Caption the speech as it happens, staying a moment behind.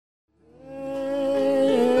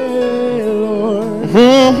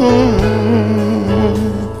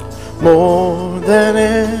More than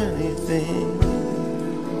anything.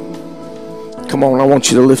 Come on, I want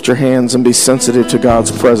you to lift your hands and be sensitive to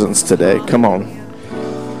God's presence today. Come on.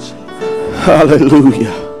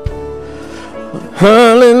 Hallelujah.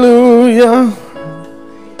 Hallelujah.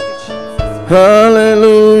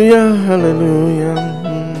 Hallelujah. Hallelujah.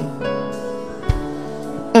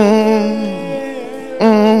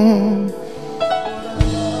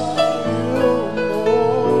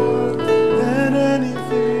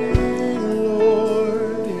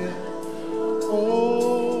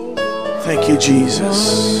 Thank you,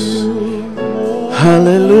 Jesus.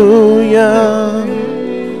 Hallelujah.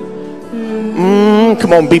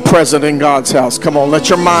 Come on, be present in God's house. Come on, let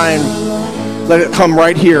your mind, let it come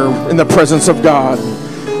right here in the presence of God.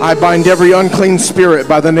 I bind every unclean spirit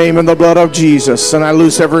by the name and the blood of Jesus, and I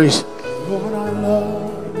loose every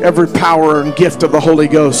power and gift of the Holy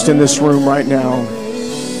Ghost in this room right now.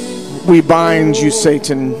 We bind you,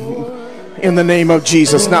 Satan, in the name of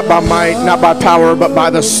Jesus, not by might, not by power, but by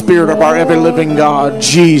the Spirit of our ever-living God.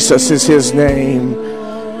 Jesus is his name.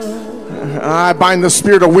 I bind the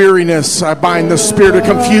spirit of weariness. I bind the spirit of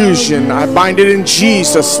confusion. I bind it in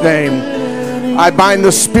Jesus' name. I bind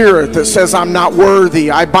the spirit that says I'm not worthy.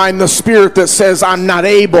 I bind the spirit that says I'm not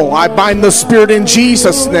able. I bind the spirit in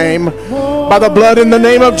Jesus' name, by the blood in the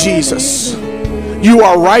name of Jesus. You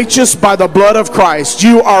are righteous by the blood of Christ.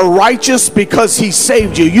 You are righteous because he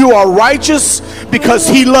saved you. You are righteous because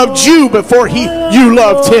he loved you before you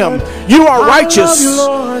loved him. You are righteous,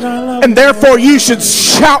 and therefore you should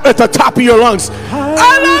shout at the top of your lungs,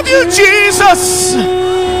 I love you, Jesus.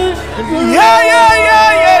 Yeah, yeah,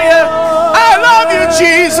 yeah, yeah, yeah. I love you,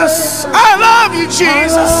 Jesus. I love you,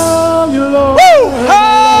 Jesus. Woo!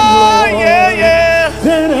 Oh, yeah, yeah.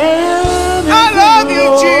 I love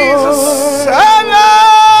you, Jesus. I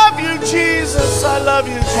love you, Jesus. I love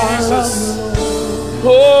you, Jesus.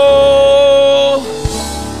 Oh,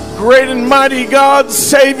 great and mighty God,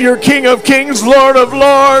 Savior, King of kings, Lord of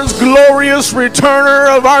lords, glorious returner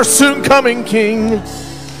of our soon coming King.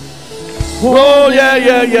 Oh, yeah,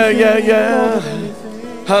 yeah, yeah, yeah, yeah.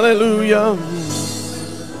 Hallelujah.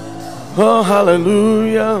 Oh,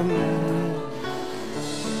 hallelujah.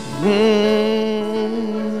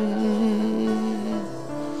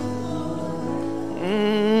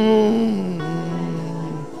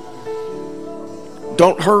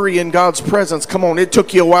 Don't hurry in God's presence. Come on, it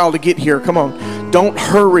took you a while to get here. Come on. Don't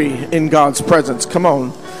hurry in God's presence. Come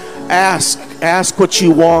on. Ask what you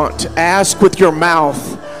want. Ask with your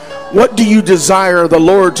mouth. What do you desire the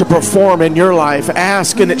Lord to perform in your life?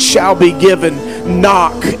 Ask and it shall be given.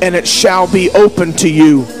 Knock and it shall be open to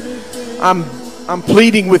you. I'm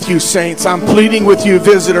pleading with you, saints. I'm pleading with you,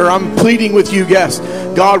 visitor. I'm pleading with you, guest.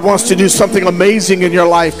 God wants to do something amazing in your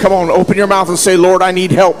life. Come on, open your mouth and say, Lord, I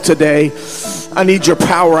need help today. I need your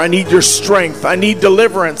power. I need your strength. I need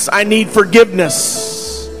deliverance. I need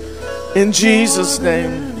forgiveness. In Jesus'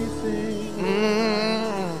 name.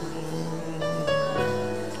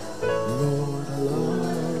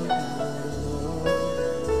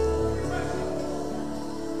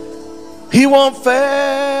 He won't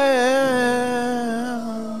fail.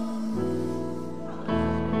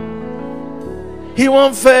 He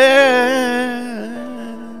won't fail.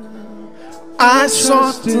 I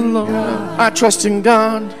sought the Lord. I trust in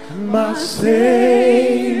God, my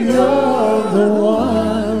Savior, the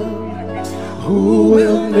one who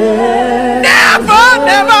will never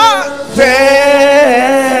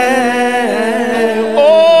fail.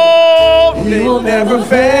 Oh, he will never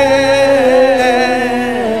fail.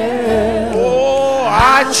 Oh,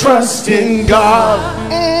 I trust in God,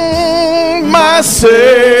 my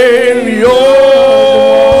Savior,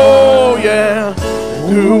 yeah,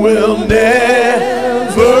 who will never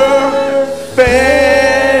fail.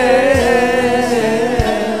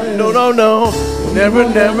 No,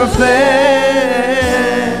 never fail.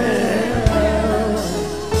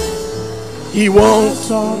 He won't.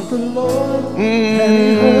 Sought the Lord, and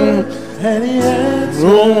he heard, and he answered.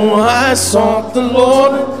 Oh, I sought the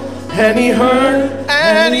Lord, and he heard,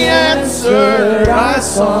 and he answered. I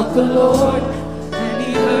sought the Lord, and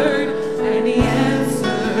he heard, and he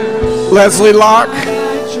answered. Leslie Locke,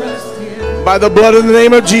 by the blood in the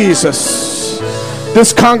name of Jesus.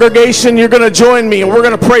 This congregation, you're going to join me, and we're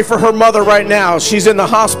going to pray for her mother right now. She's in the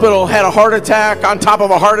hospital, had a heart attack on top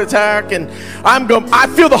of a heart attack, and I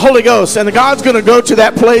feel the Holy Ghost, and God's going to go to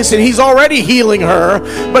that place, and he's already healing her,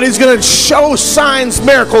 but he's going to show signs,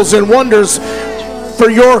 miracles, and wonders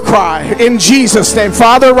after your cry in Jesus' name.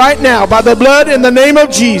 Father, right now, by the blood in the name of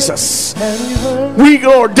Jesus, we,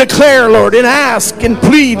 Lord, declare, Lord, and ask and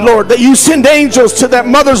plead, Lord, that you send angels to that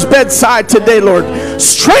mother's bedside today, Lord.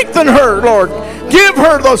 Strengthen her, Lord. Give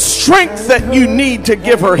her the strength that you need to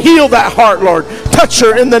give her. Heal that heart, Lord. Touch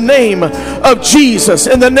her in the name of Jesus.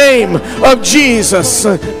 In the name of Jesus.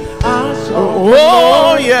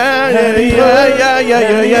 Oh, yeah.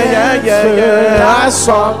 I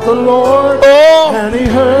sought the Lord, and he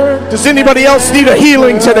heard. Does anybody else need a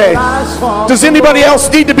healing today? Does anybody else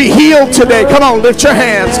need to be healed today? Come on, lift your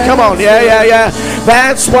hands. Come on. Yeah.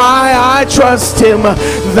 That's why I trust him.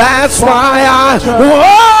 That's why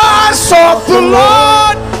I sought the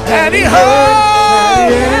Lord, and he heard.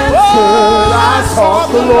 I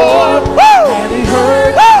sought the Lord, and he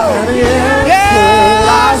heard, and he answered.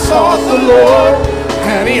 I sought the Lord,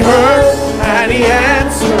 and he heard, and he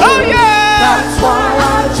answered. Oh yeah! That's why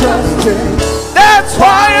I trust him. That's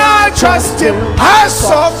why I trust him. I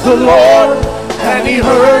sought the Lord, and he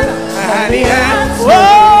heard, and he answered. Oh,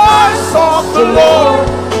 I sought the Lord,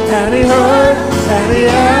 and he heard, and he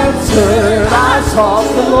answered. I sought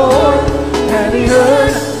the Lord, and he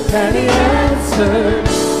heard, and he answered.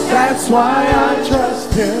 That's why I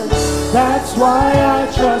trust him. That's why I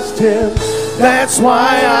trust him. That's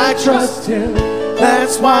why I trust him.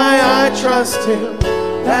 That's why I trust him.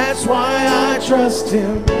 That's why I trust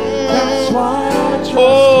him. That's why I trust him.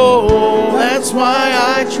 Oh, that's why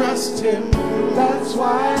I trust him. That's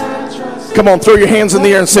why I trust him. Come on, throw your hands in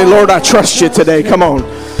the air and say, Lord, I trust you today. Come on.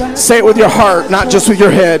 Say it with your heart, not just with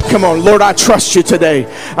your head. Come on, Lord, I trust you today.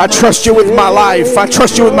 I trust you with my life. I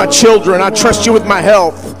trust you with my children. I trust you with my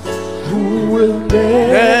health. Who will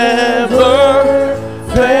never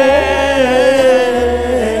fail.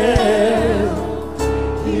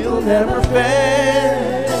 He'll never fail.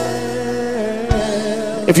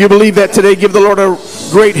 If you believe that today, give the Lord a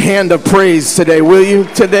great hand of praise today, will you?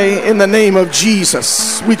 Today, in the name of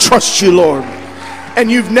Jesus, we trust you, Lord.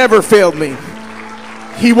 And you've never failed me.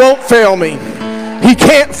 He won't fail me. He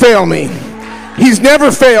can't fail me. He's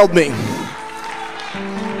never failed me.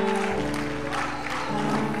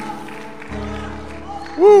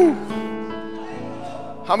 Woo.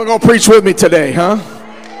 How many going to preach with me today, huh?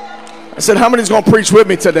 I said, how many's going to preach with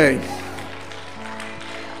me today?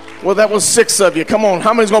 Well, that was 6 of you. Come on,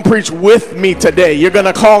 how many's going to preach with me today? You're going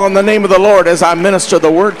to call on the name of the Lord as I minister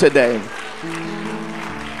the word today.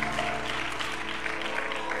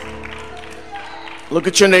 Look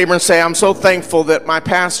at your neighbor and say, I'm so thankful that my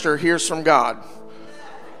pastor hears from God.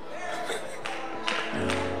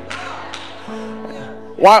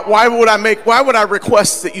 Why would I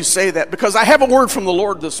request that you say that? Because I have a word from the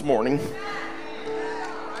Lord this morning.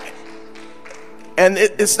 And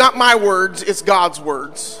it's not my words, it's God's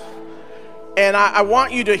words. And I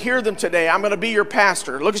want you to hear them today. I'm going to be your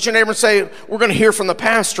pastor. Look at your neighbor and say, we're going to hear from the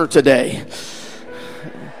pastor today.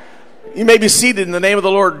 You may be seated in the name of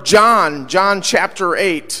the Lord. John chapter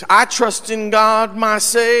 8. I trust in God, my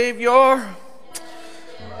Savior.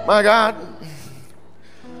 My God.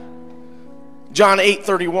 John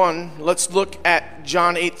 8:31. Let's look at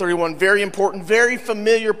John 8:31. Very important, very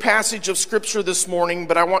familiar passage of Scripture this morning,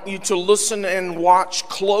 but I want you to listen and watch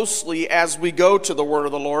closely as we go to the Word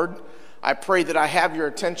of the Lord. I pray that I have your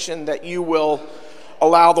attention, that you will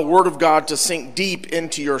allow the Word of God to sink deep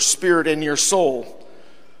into your spirit and your soul.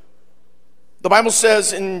 The Bible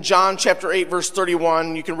says in John chapter 8, verse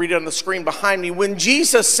 31, you can read it on the screen behind me, when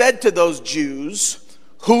Jesus said to those Jews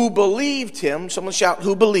who believed him, someone shout,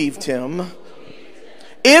 who believed him,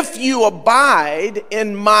 if you abide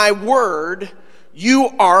in my word,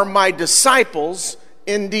 you are my disciples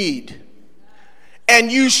indeed.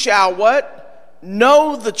 And you shall what?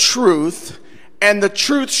 Know the truth, and the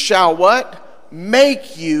truth shall what?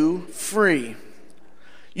 Make you free.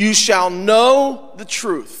 You shall know the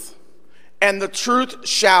truth, and the truth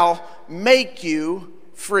shall make you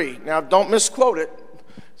free. Now, don't misquote it.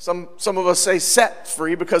 Some of us say set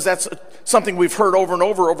free because that's something we've heard over and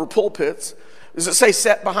over pulpits. Does it say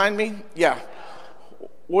set behind me? Yeah.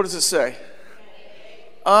 What does it say?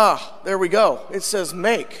 There we go. It says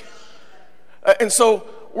make. And so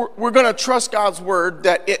we're going to trust God's word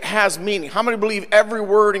that it has meaning. How many believe every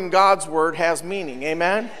word in God's word has meaning?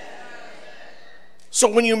 Amen? So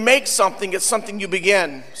when you make something, it's something you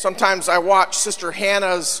begin. Sometimes I watch Sister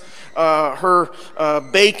Hannah's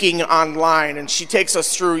baking online, and she takes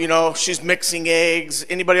us through, she's mixing eggs.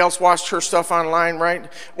 Anybody else watched her stuff online, right?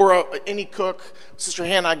 Or any cook. Sister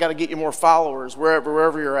Hannah, I got to get you more followers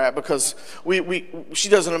wherever you're at, because she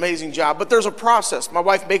does an amazing job. But there's a process. My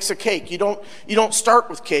wife makes a cake. You don't start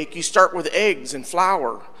with cake. You start with eggs and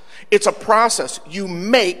flour. It's a process. You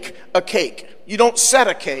make a cake. You don't set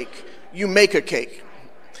a cake, you make a cake.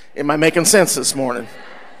 Am I making sense this morning?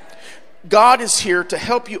 God is here to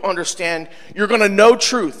help you understand. You're going to know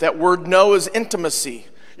truth. That word know is intimacy.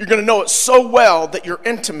 You're going to know it so well that you're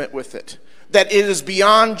intimate with it. That it is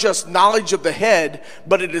beyond just knowledge of the head,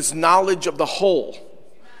 but it is knowledge of the whole.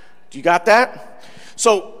 Do you got that?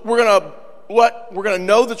 So we're going to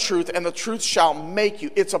know the truth, and the truth shall make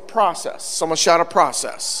you. It's a process. Someone shout a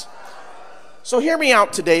process. So hear me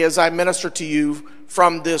out today as I minister to you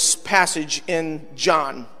from this passage in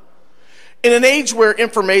John. In an age where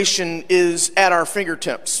information is at our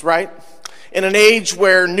fingertips, right? In an age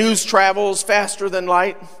where news travels faster than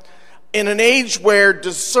light. In an age where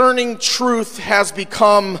discerning truth has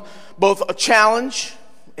become both a challenge,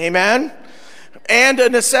 amen, and a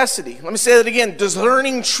necessity. Let me say that again.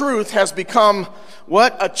 Discerning truth has become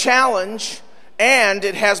what? A challenge, and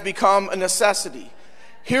it has become a necessity.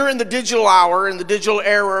 Here in the digital hour, in the digital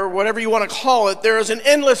era, whatever you want to call it, there is an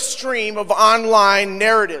endless stream of online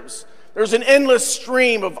narratives. There's an endless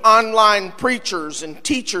stream of online preachers and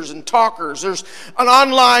teachers and talkers. There's an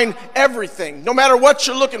online everything. No matter what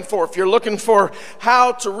you're looking for, if you're looking for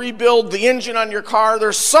how to rebuild the engine on your car,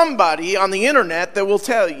 there's somebody on the internet that will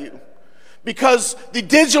tell you. Because the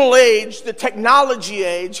digital age, the technology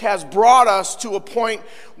age, has brought us to a point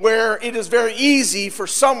where it is very easy for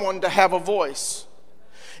someone to have a voice.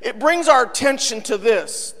 It brings our attention to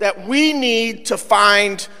this, that we need to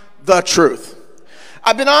find the truth.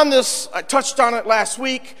 I've been on this, I touched on it last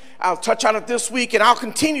week, I'll touch on it this week, and I'll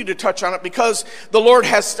continue to touch on it because the Lord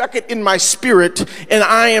has stuck it in my spirit, and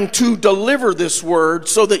I am to deliver this word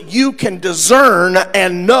so that you can discern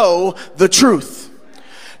and know the truth.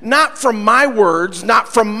 Not from my words,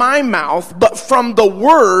 not from my mouth, but from the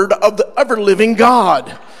word of the ever-living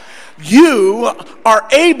God. You are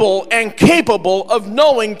able and capable of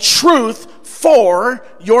knowing truth for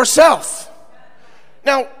yourself.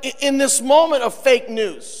 Now, in this moment of fake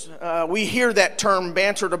news, we hear that term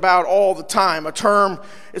bantered about all the time. A term,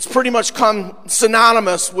 it's pretty much come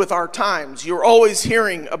synonymous with our times. You're always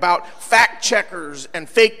hearing about fact checkers and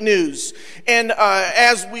fake news. And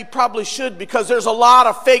as we probably should, because there's a lot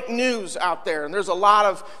of fake news out there. And there's a lot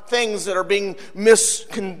of things that are being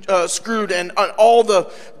misconstrued, and all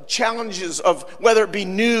the challenges of whether it be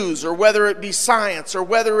news or whether it be science or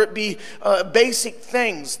whether it be basic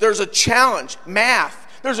things. There's a challenge. Math.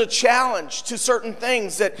 There's a challenge to certain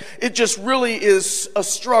things that it just really is a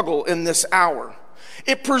struggle in this hour.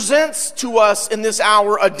 It presents to us in this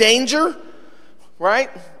hour a danger,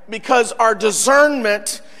 right? Because our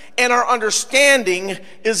discernment and our understanding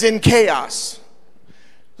is in chaos.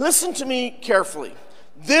 Listen to me carefully.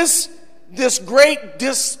 This great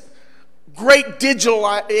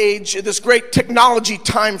digital age, this great technology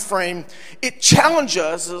time frame, it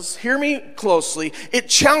challenges us, hear me closely, it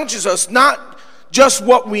challenges us not just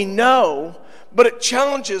what we know, but it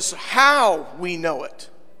challenges how we know it,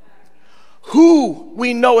 who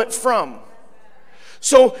we know it from.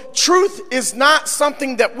 So truth is not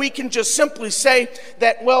something that we can just simply say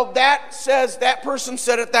that, well, that says, that person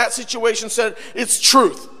said it, that situation said it, it's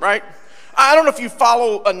truth, right? I don't know if you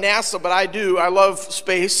follow NASA, but I do. I love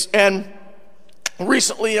space, and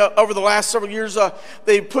recently, over the last several years,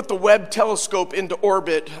 they put the Webb telescope into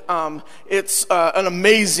orbit. It's an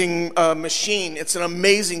amazing machine. It's an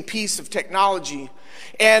amazing piece of technology.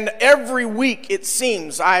 And every week, it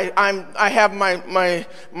seems, I have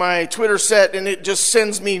my Twitter set, and it just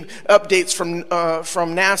sends me updates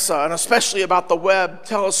from NASA, and especially about the Webb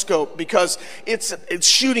telescope, because it's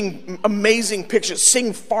shooting amazing pictures,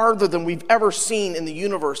 seeing farther than we've ever seen in the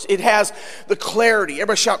universe. It has the clarity.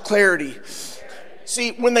 Everybody shout clarity.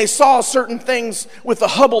 See, when they saw certain things with the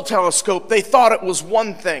Hubble telescope, they thought it was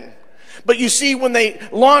one thing. But you see, when they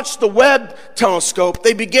launched the Webb telescope,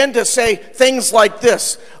 they began to say things like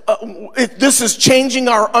this. This is changing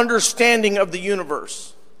our understanding of the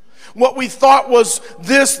universe. What we thought was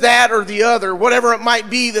this, that, or the other, whatever it might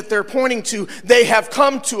be that they're pointing to, they have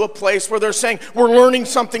come to a place where they're saying, we're learning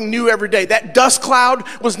something new every day. That dust cloud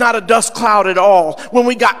was not a dust cloud at all. When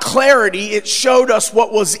we got clarity, it showed us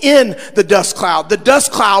what was in the dust cloud. The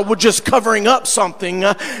dust cloud was just covering up something.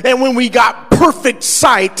 And when we got perfect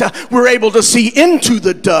sight, we're able to see into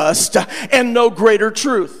the dust and know greater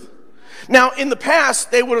truth. Now, in the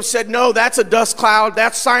past, they would have said, no, that's a dust cloud,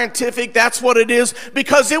 that's scientific, that's what it is,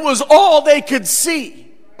 because it was all they could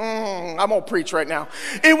see, I'm going to preach right now.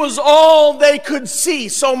 It was all they could see.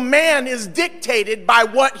 So man is dictated by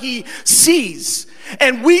what he sees.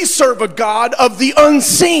 And we serve a God of the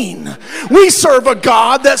unseen. We serve a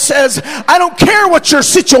God that says, I don't care what your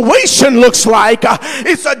situation looks like.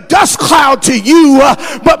 It's a dust cloud to you,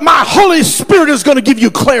 but my Holy Spirit is going to give you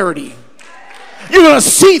clarity. You're going to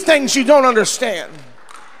see things you don't understand.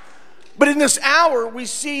 But in this hour, we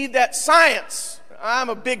see that science, I'm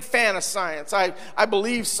a big fan of science. I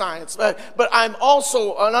believe science. But I'm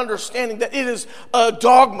also an understanding that it is a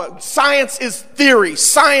dogma. Science is theory.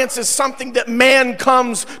 Science is something that man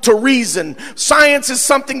comes to reason. Science is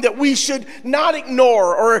something that we should not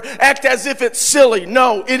ignore or act as if it's silly.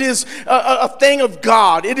 No, it is a thing of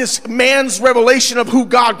God. It is man's revelation of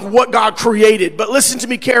what God created. But listen to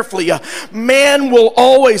me carefully. Man will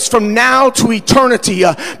always, from now to eternity,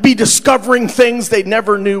 be discovering things they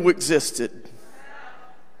never knew existed.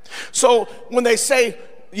 So when they say,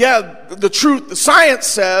 yeah, the truth, the science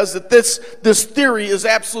says that this theory is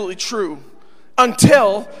absolutely true,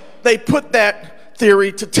 until they put that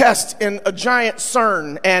theory to test in a giant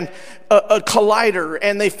CERN and a collider,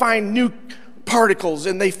 and they find new particles,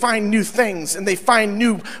 and they find new things, and they find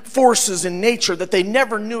new forces in nature that they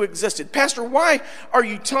never knew existed. Pastor, why are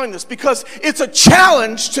you telling this? Because it's a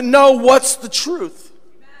challenge to know what's the truth.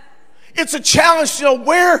 It's a challenge to know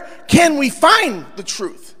where can we find the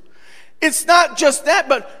truth. It's not just that,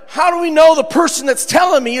 but how do we know the person that's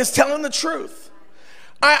telling me is telling the truth?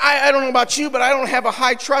 I don't know about you, but I don't have a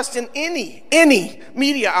high trust in any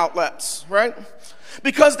media outlets, right?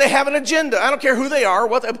 Because they have an agenda. I don't care who they are.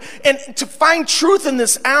 And to find truth in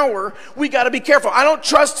this hour, we got to be careful. I don't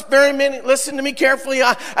trust very many. Listen to me carefully.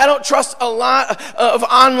 I don't trust a lot of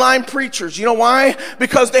online preachers. You know why?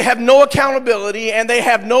 Because they have no accountability and they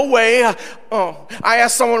have no way. I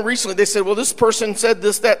asked someone recently. They said, well, this person said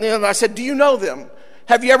this, that, and the other. And I said, do you know them?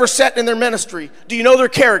 Have you ever sat in their ministry? Do you know their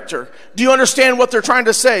character? Do you understand what they're trying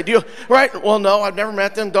to say? Right? Well, no, I've never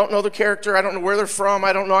met them. Don't know their character. I don't know where they're from.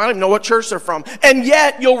 I don't even know what church they're from. And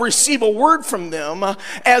yet you'll receive a word from them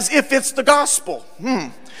as if it's the gospel.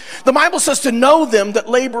 The Bible says to know them that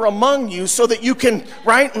labor among you so that you can,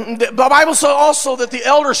 right? The Bible says also that the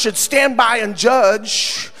elder should stand by and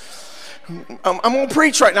judge. I'm going to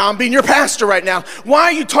preach right now. I'm being your pastor right now. Why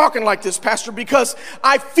are you talking like this, Pastor? Because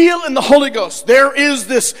I feel in the Holy Ghost there is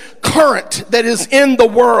this current that is in the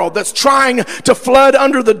world that's trying to flood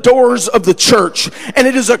under the doors of the church. And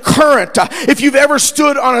it is a current. If you've ever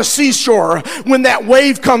stood on a seashore, when that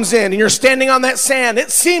wave comes in and you're standing on that sand,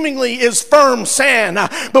 it seemingly is firm sand.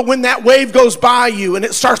 But when that wave goes by you and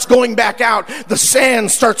it starts going back out, the sand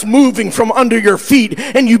starts moving from under your feet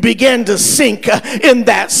and you begin to sink in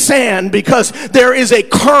that sand, because there is a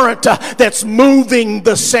current that's moving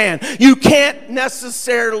the sand. You can't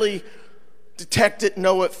necessarily detect it,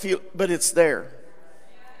 know it, feel it, but it's there.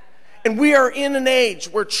 And we are in an age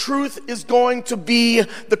where truth is going to be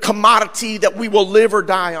the commodity that we will live or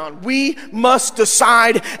die on. We must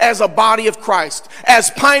decide as a body of Christ,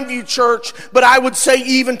 as Pineview Church, but I would say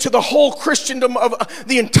even to the whole Christendom of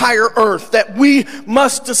the entire earth, that we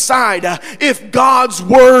must decide if God's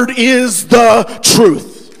word is the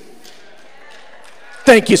truth.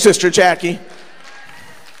 Thank you, Sister Jackie.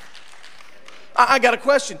 I got a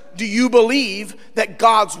question. Do you believe that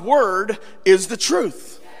God's word is the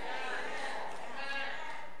truth?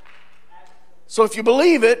 So if you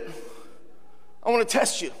believe it, I want to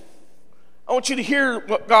test you. I want you to hear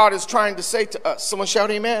what God is trying to say to us. Someone shout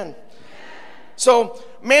amen. So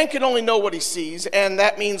man can only know what he sees, and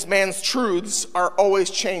that means man's truths are always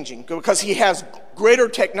changing because he has greater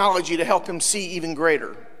technology to help him see even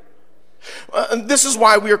greater. This is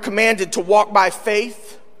why we are commanded to walk by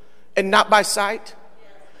faith and not by sight,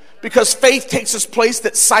 because faith takes us place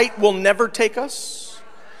that sight will never take us.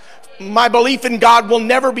 My belief in God will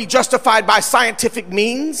never be justified by scientific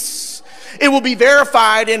means. It will be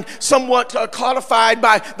verified and somewhat codified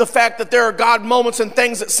by the fact that there are God moments and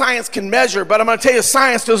things that science can measure. But I'm going to tell you,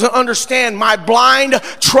 science doesn't understand my blind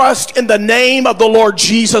trust in the name of the Lord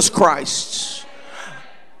Jesus Christ.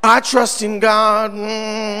 I trust in God,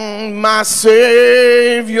 my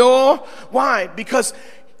Savior. Why? Because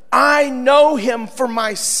I know him for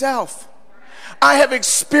myself. I have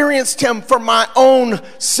experienced him for my own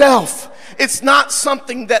self. it's not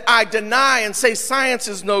something that I deny and say science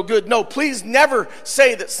is no good. No, please never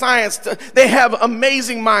say that science, they have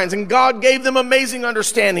amazing minds and God gave them amazing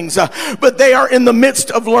understandings, but they are in the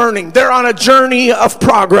midst of learning. They're on a journey of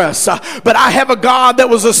progress. But I have a God that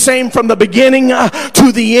was the same from the beginning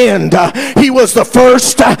to the end. He was the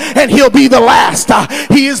first and he'll be the last.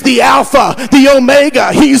 He is the Alpha, the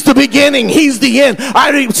Omega. He's the beginning. He's the end.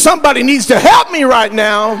 Somebody needs to help me right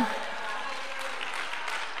now.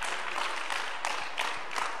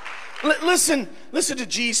 Listen to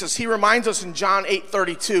Jesus. He reminds us in John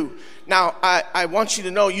 8:32. Now, I want you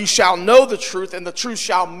to know, you shall know the truth, and the truth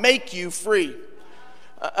shall make you free.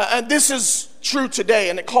 And this is true today,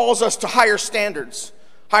 and it calls us to higher standards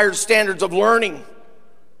of learning.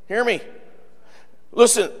 Hear me.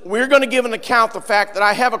 Listen, we're going to give an account the fact that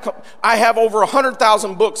I have over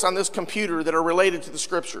 100,000 books on this computer that are related to the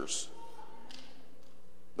scriptures.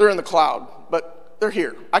 They're in the cloud, but they're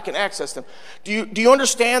here. I can access them. Do you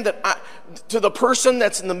understand that to the person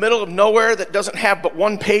that's in the middle of nowhere that doesn't have but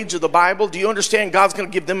one page of the Bible, do you understand God's going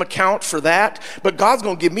to give them account for that? But God's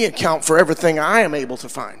going to give me account for everything I am able to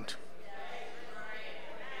find.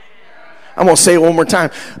 I'm going to say it one more time.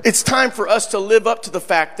 It's time for us to live up to the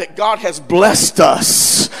fact that God has blessed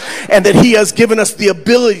us and that he has given us the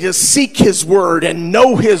ability to seek his word and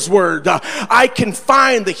know his word. I can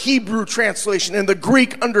find the Hebrew translation and the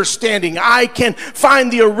Greek understanding. I can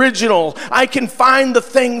find the original. I can find the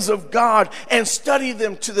things of God and study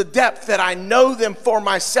them to the depth that I know them for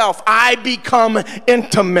myself. I become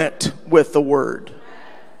intimate with the word.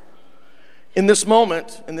 In this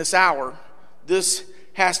moment, in this hour, this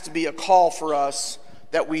has to be a call for us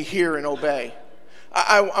that we hear and obey.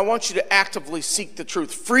 I want you to actively seek the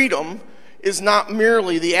truth. Freedom is not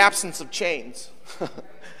merely the absence of chains.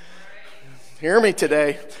 Hear me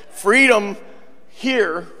today. Freedom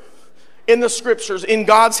here in the scriptures, in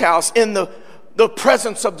God's house, in the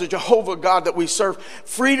presence of the Jehovah God that we serve.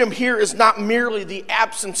 Freedom here is not merely the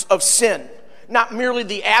absence of sin. Not merely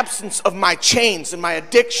the absence of my chains and my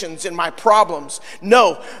addictions and my problems.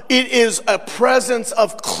 No, it is a presence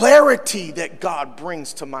of clarity that God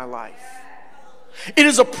brings to my life. It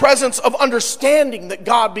is a presence of understanding that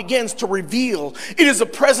God begins to reveal. It is a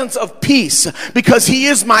presence of peace because he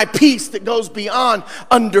is my peace that goes beyond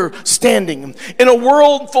understanding. In a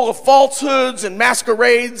world full of falsehoods and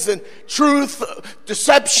masquerades and truth,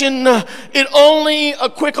 deception, it only a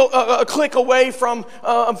click away from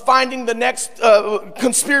finding the next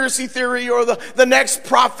conspiracy theory or the next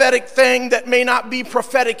prophetic thing that may not be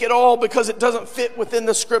prophetic at all because it doesn't fit within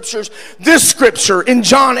the scriptures. This scripture in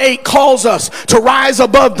John 8 calls us to rise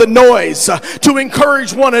above the noise, to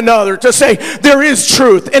encourage one another, to say there is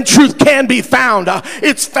truth and truth can be found.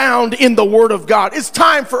 It's found in the Word of God. It's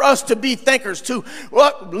time for us to be thinkers, to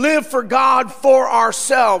live for God for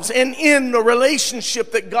ourselves and in the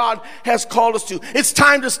relationship that God has called us to. It's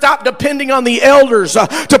time to stop depending on the elders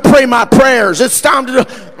to pray my prayers. It's time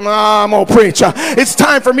to, I'm going to preach. It's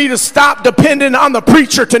time for me to stop depending on the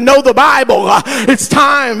preacher to know the Bible. It's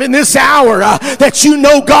time in this hour that you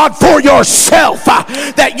know God for yourself.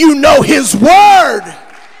 That you know his word.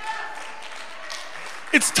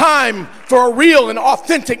 It's time for a real and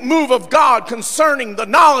authentic move of God concerning the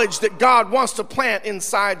knowledge that God wants to plant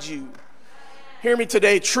inside you. Hear me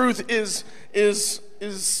today. Truth is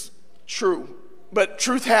true, but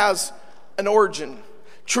truth has an origin.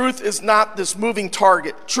 Truth is not this moving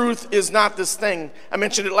target. Truth is not this thing. I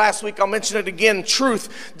mentioned it last week. I'll mention it again.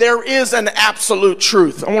 Truth. There is an absolute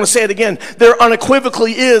truth. I want to say it again. There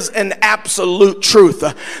unequivocally is an absolute truth.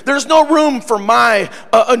 There's no room for my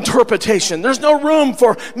interpretation. There's no room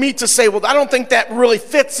for me to say, well, I don't think that really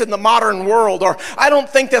fits in the modern world, or I don't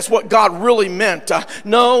think that's what God really meant.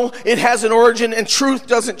 No, it has an origin, and truth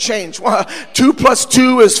doesn't change. 2 +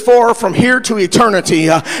 2 is 4 from here to eternity.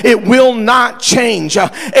 It will not change.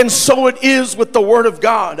 And so it is with the Word of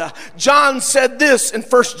God. John said this in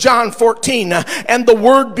 1 John 14, and the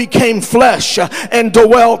Word became flesh and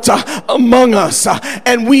dwelt among us,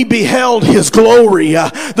 and we beheld his glory,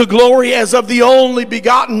 the glory as of the only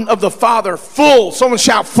begotten of the Father, full, someone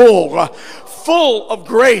shout full of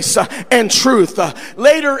grace and truth.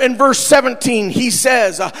 Later in verse 17 he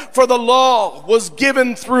says, for the law was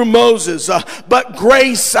given through Moses, but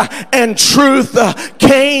grace and truth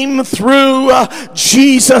came through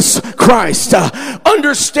Jesus Christ.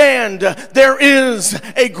 Understand, there is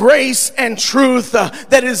a grace and truth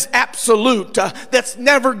that is absolute, that's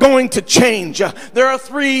never going to change. There are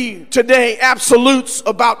 3 today absolutes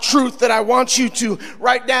about truth that I want you to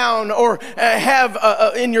write down or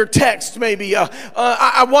have in your text maybe. free.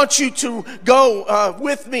 I want you to go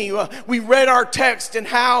with me. We read our text and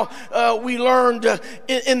how we learned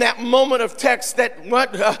in that moment of text that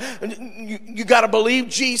you got to believe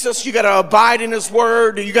Jesus, you got to abide in his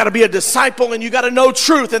word, you got to be a disciple, and you got to know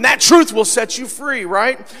truth, and that truth will set you free,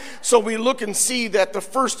 right? So we look and see that the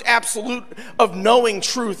first absolute of knowing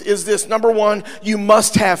truth is this. Number one, you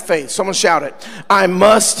must have faith. Someone shout it. I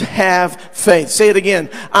must have faith. Say it again.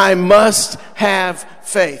 I must have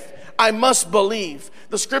faith. I must believe.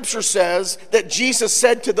 The scripture says that Jesus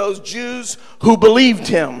said to those Jews who believed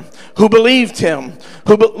him, who believed him.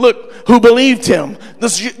 There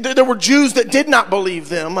were Jews that did not believe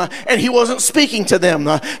them, and he wasn't speaking to them.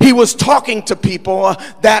 He was talking to people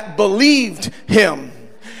that believed him.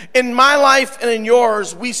 In my life and in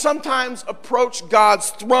yours, we sometimes approach God's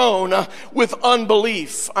throne with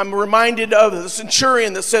unbelief. I'm reminded of the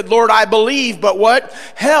centurion that said, Lord, I believe, but what?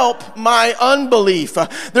 Help my unbelief.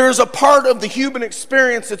 There is a part of the human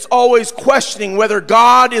experience that's always questioning whether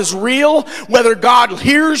God is real, whether God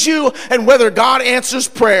hears you, and whether God answers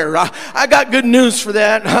prayer. I got good news for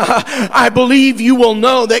that. I believe you will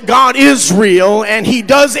know that God is real, and he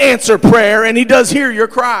does answer prayer, and he does hear your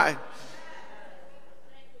cry.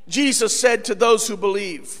 Jesus said to those who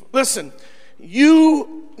believe, listen,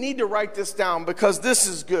 you need to write this down because this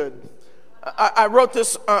is good. I wrote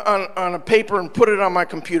this on a paper and put it on my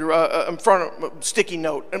computer in front of a sticky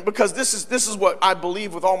note. And because this is what I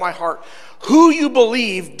believe with all my heart. Who you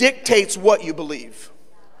believe dictates what you believe.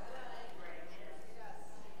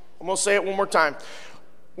 I'm going to say it one more time.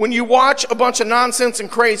 When you watch a bunch of nonsense and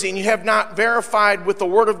crazy and you have not verified with the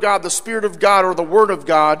Word of God, the Spirit of God, or the Word of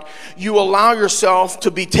God, you allow yourself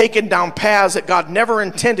to be taken down paths that God never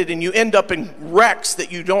intended, and you end up in wrecks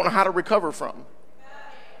that you don't know how to recover from.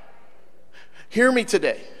 Hear me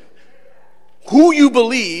today. Who you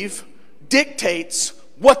believe dictates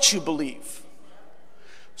what you believe.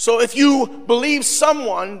 So if you believe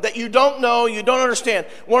someone that you don't know, you don't understand,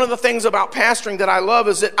 one of the things about pastoring that I love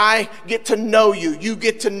is that I get to know you. You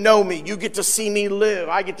get to know me. You get to see me live.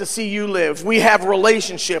 I get to see you live. We have a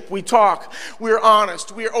relationship. We talk. We're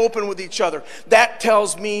honest. We're open with each other. That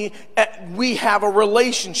tells me we have a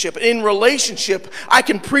relationship. In relationship, I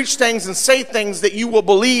can preach things and say things that you will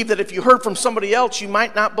believe that if you heard from somebody else, you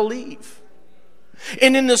might not believe.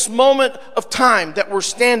 And in this moment of time that we're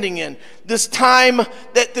standing in, this time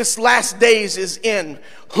that this last days is in,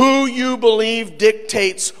 who you believe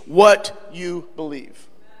dictates what you believe.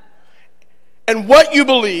 And what you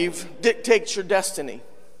believe dictates your destiny.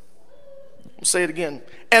 I'll say it again.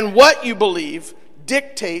 And what you believe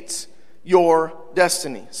dictates your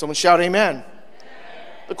destiny. Someone shout amen. Amen.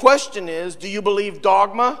 The question is, do you believe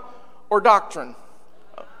dogma or doctrine?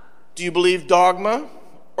 Do you believe dogma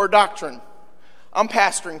or doctrine? I'm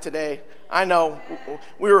pastoring today. I know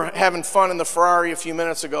we were having fun in the Ferrari a few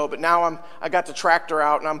minutes ago, but now I got the tractor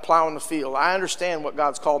out and I'm plowing the field. I understand what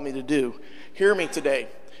God's called me to do. Hear me today.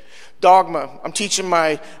 Dogma. I'm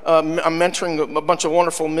mentoring a bunch of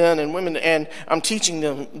wonderful men and women, and I'm teaching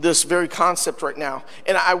them this very concept right now.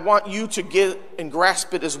 And I want you to get and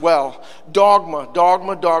grasp it as well. Dogma,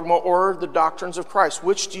 or the doctrines of Christ.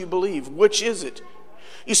 Which do you believe? Which is it?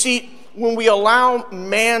 You see, when we allow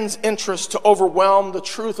man's interest to overwhelm the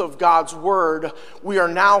truth of God's word, we are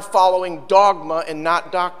now following dogma and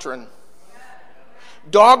not doctrine.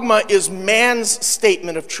 Dogma is man's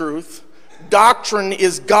statement of truth. Doctrine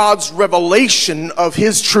is God's revelation of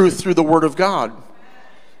his truth through the word of God.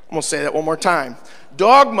 I'm going to say that one more time.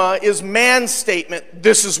 Dogma is man's statement,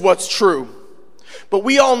 this is what's true. But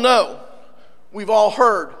we all know, we've all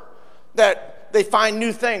heard that they find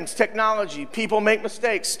new things, technology, people make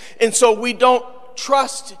mistakes. And so we don't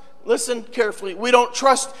trust, listen carefully, we don't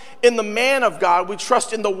trust in the man of God, we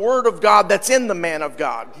trust in the word of God that's in the man of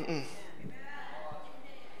God.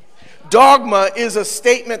 Dogma is a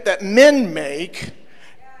statement that men make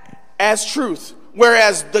as truth,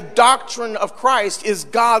 whereas the doctrine of Christ is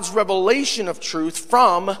God's revelation of truth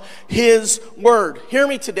from his word. Hear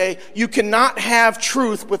me today, you cannot have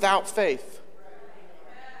truth without faith.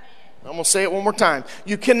 I'm going to say it one more time.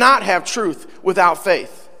 You cannot have truth without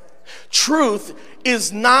faith. Truth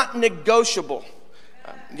is not negotiable.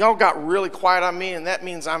 Y'all got really quiet on me, and that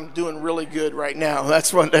means I'm doing really good right now.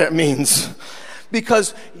 That's what that means.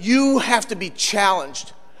 Because you have to be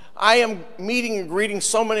challenged. I am meeting and greeting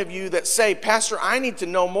so many of you that say, Pastor, I need to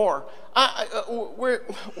know more.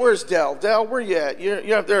 Where's Dell? Dell, where you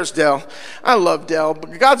at? There's Dell. I love Dell.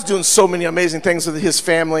 But God's doing so many amazing things with his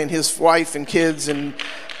family and his wife and kids. And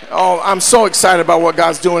I'm so excited about what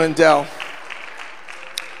God's doing in Dell.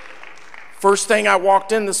 First thing I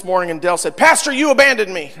walked in this morning and Dell said, Pastor, you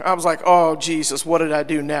abandoned me. I was like, oh, Jesus, what did I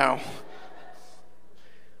do now?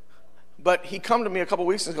 But he come to me a couple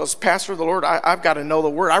weeks and goes, Pastor of the Lord, I've got to know the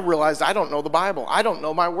Word. I realized I don't know the Bible. I don't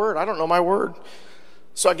know my Word. I don't know my Word.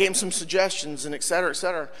 So I gave him some suggestions and et cetera, et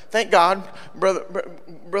cetera. Thank God, brother,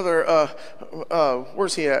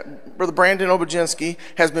 where's he at? Brother Brandon Obajinsky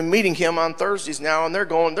has been meeting him on Thursdays now, and they're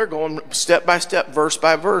going step by step, verse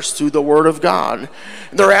by verse through the Word of God.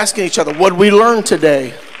 They're asking each other, what did we learn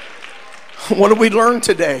today? What did we learn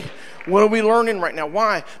today? What are we learning right now?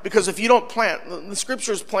 Why? Because if you don't plant, the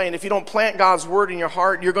scripture is plain, if you don't plant God's Word in your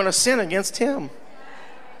heart, you're going to sin against Him.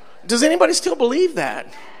 Does anybody still believe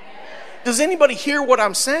that? Does anybody hear what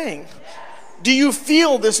I'm saying? Do you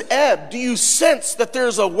feel this ebb? Do you sense that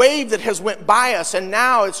there's a wave that has went by us and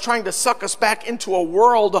now it's trying to suck us back into a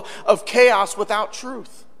world of chaos without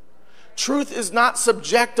truth? Truth is not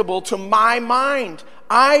subjectable to my mind.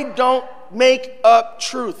 I don't make up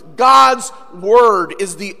truth. God's Word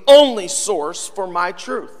is the only source for my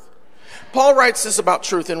truth. Paul writes this about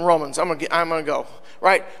truth in Romans. I'm gonna go.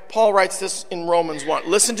 Right? Paul writes this in Romans 1.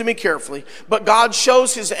 Listen to me carefully. But God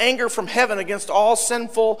shows His anger from heaven against all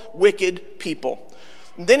sinful, wicked people.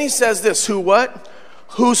 And then he says this, who what?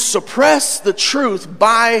 Who suppress the truth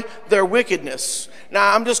by their wickedness.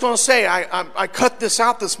 Now, I'm just going to say, I cut this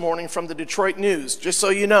out this morning from the Detroit News, just so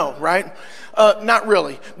you know, right? Not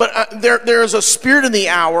really. But there is a spirit in the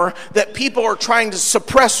hour that people are trying to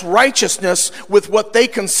suppress righteousness with what they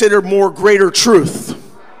consider more greater truth.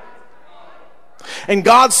 And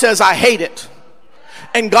God says, I hate it.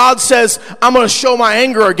 And God says, I'm going to show my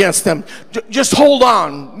anger against them. Just hold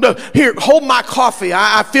on. Here, hold my coffee.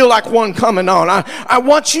 I feel like one coming on. I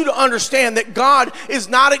want you to understand that God is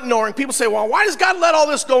not ignoring. People say, well, why does God let all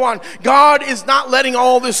this go on? God is not letting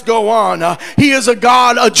all this go on. He is a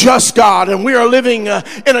God, a just God, and we are living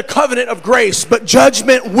in a covenant of grace. But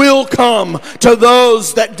judgment will come to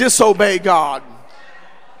those that disobey God.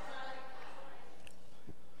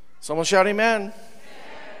 Someone shout amen.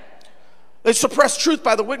 They suppress truth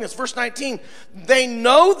by the wickedness. Verse 19, they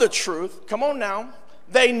know the truth. Come on now.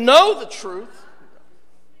 They know the truth.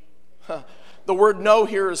 The word know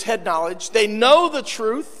here is head knowledge. They know the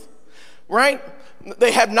truth, right?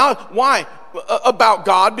 They have not. Why? About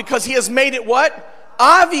God, because He has made it what?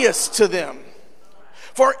 Obvious to them.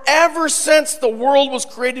 For ever since the world was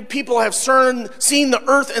created, people have seen the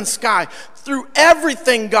earth and sky. Through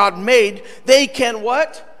everything God made, they can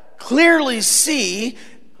what? Clearly see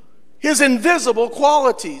His invisible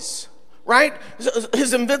qualities, right?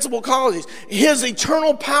 His invincible qualities, His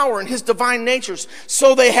eternal power and His divine natures.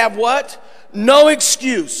 So they have what? No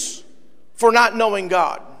excuse for not knowing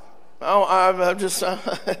God. Oh, I'm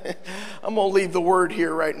going to leave the word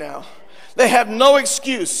here right now. They have no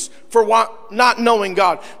excuse for not knowing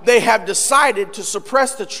God. They have decided to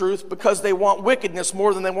suppress the truth because they want wickedness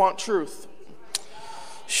more than they want truth.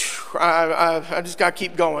 I just got to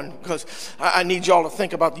keep going because I need y'all to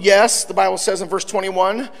think about. Yes, the Bible says in verse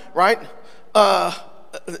 21, right?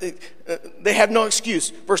 They have no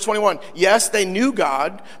excuse. Verse 21, yes, they knew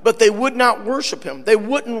God, but they would not worship Him. They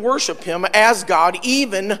wouldn't worship Him as God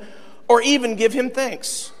even give Him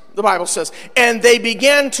thanks. The Bible says, and they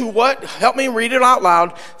began to what? Help me read it out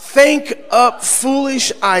loud. Think up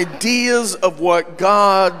foolish ideas of what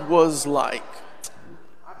God was like.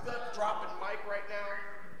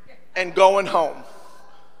 And going home,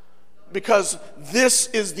 because this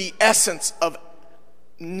is the essence of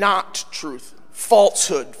not truth,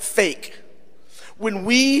 falsehood, fake. When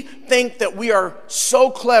we think that we are so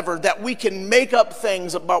clever that we can make up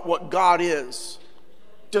things about what God is,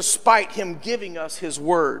 despite Him giving us His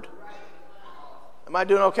word. Am I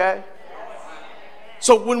doing okay?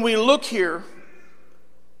 So when we look here,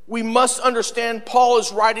 we must understand Paul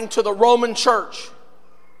is writing to the Roman church.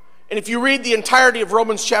 And if you read the entirety of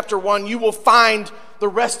Romans chapter 1, you will find the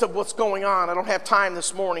rest of what's going on. I don't have time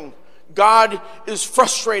this morning. God is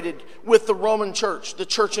frustrated with the Roman church, the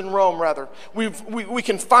church in Rome, rather. We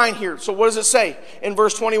can find here. So what does it say? In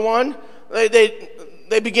verse 21,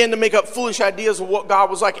 they began to make up foolish ideas of what God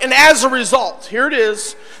was like. And as a result, here it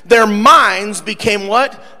is, their minds became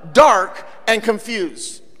what? Dark and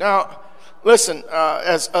confused. Now, listen,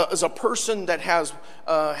 as a person that has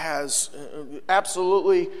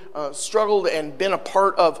absolutely struggled and been a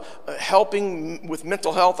part of helping with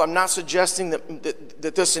mental health, I'm not suggesting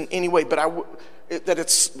that this in any way, but that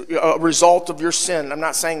it's a result of your sin. I'm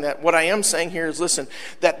not saying that. What I am saying here is, listen,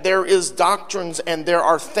 that there is doctrines and there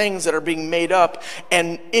are things that are being made up,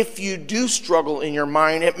 and if you do struggle in your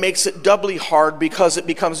mind, it makes it doubly hard because it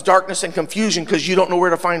becomes darkness and confusion because you don't know where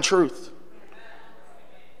to find truth.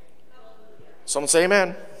 Someone say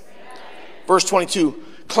amen. Verse 22,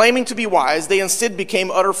 claiming to be wise, they instead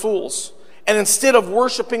became utter fools And instead of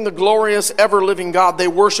worshiping the glorious, ever-living God, they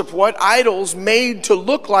worship what? Idols made to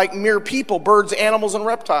look like mere people, birds, animals, and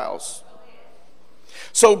reptiles.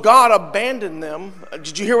 So God abandoned them.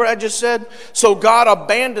 Did you hear what I just said? So God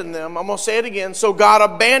abandoned them. I'm going to say it again. So God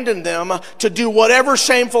abandoned them to do whatever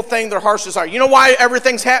shameful thing their hearts desire. You know why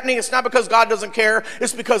everything's happening? It's not because God doesn't care.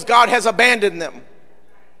 It's because God has abandoned them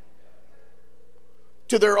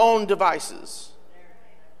to their own devices.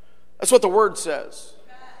 That's what the word says.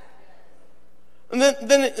 And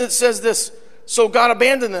then it says this. So God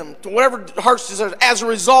abandoned them to whatever hearts desire. As a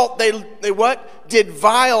result, they what? Did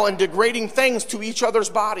vile and degrading things to each other's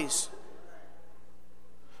bodies.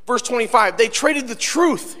 Verse 25, they traded the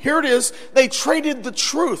truth. Here it is. They traded the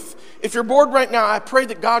truth. If you're bored right now, I pray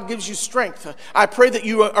that God gives you strength. I pray that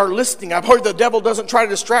you are listening. I pray the devil doesn't try to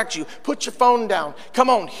distract you. Put your phone down. Come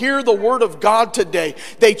on, hear the word of God today.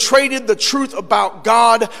 They traded the truth about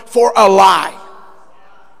God for a lie.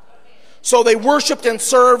 So they worshiped and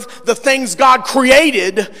served the things God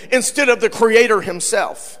created instead of the Creator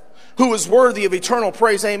himself, who is worthy of eternal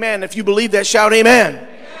praise. Amen. If you believe that, shout amen. Amen.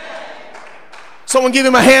 Someone give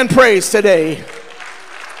him a hand praise today.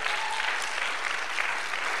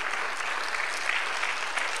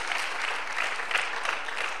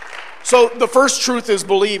 So the first truth is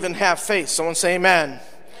believe and have faith. Someone say amen. Amen.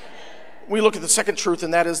 We look at the second truth,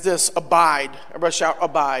 and that is this: abide. Everybody shout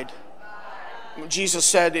abide. Jesus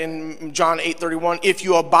said in John 8:31, if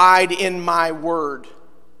you abide in my word.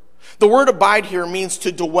 The word abide here means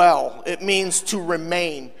to dwell. It means to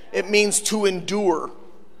remain. It means to endure.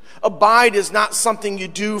 Abide is not something you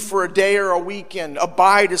do for a day or a weekend.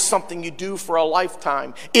 Abide is something you do for a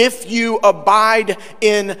lifetime. If you abide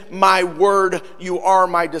in my word, you are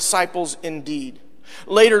my disciples indeed.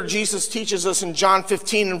 Later, Jesus teaches us in John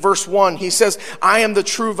 15 and verse 1. He says, I am the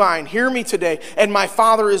true vine. Hear me today. And my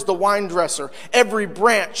Father is the vine dresser. Every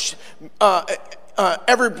branch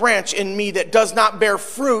in me that does not bear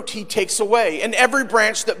fruit, he takes away. And every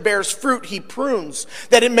branch that bears fruit, he prunes,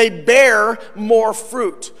 that it may bear more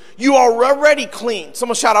fruit. You are already clean.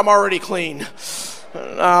 Someone shout, I'm already clean.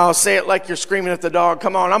 I'll say it like you're screaming at the dog.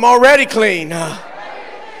 Come on, I'm already clean.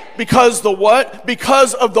 Because the what?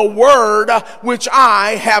 Because of the word which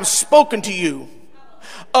I have spoken to you.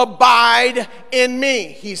 Abide in me,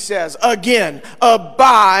 he says. Again,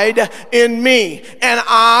 abide in me, and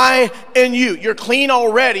I in you. You're clean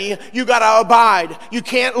already. You got to abide. You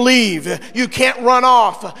can't leave. You can't run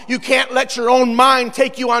off. You can't let your own mind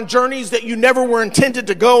take you on journeys that you never were intended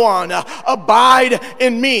to go on. Abide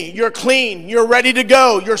in me. You're clean. You're ready to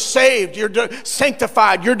go. You're saved. You're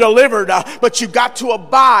sanctified. You're delivered. But you got to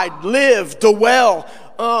abide, live, dwell,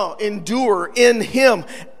 endure in him.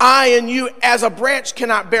 I and you, as a branch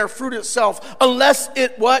cannot bear fruit itself unless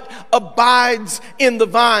it what? Abides in the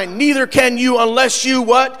vine. Neither can you unless you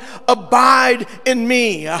what? Abide in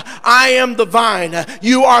me. I am the vine.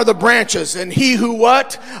 You are the branches. And he who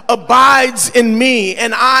what? Abides in me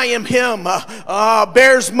and I am him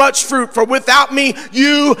bears much fruit. For without me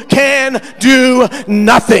you can do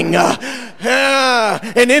nothing. And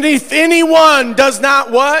if anyone does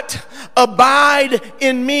not what? Abide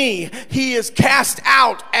in me, he is cast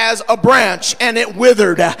out as a branch and it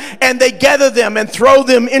withered, and they gather them and throw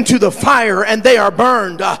them into the fire and they are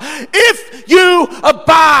burned. If you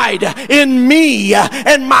abide in me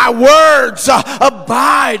and my words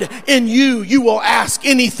abide in you, you will ask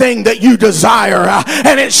anything that you desire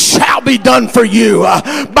and it shall be done for you.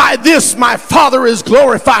 By this my Father is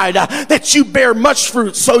glorified, that you bear much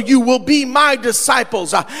fruit, so you will be my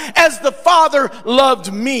disciples. As the Father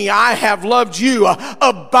loved me, I have loved you.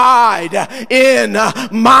 Abide in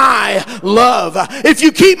my love. If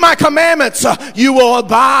you keep my commandments, you will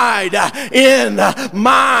abide in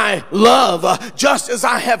my love, just as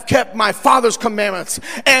I have kept my Father's commandments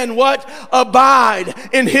and what? Abide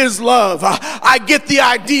in his love. I get the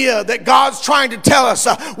idea that God's trying to tell us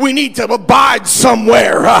we need to abide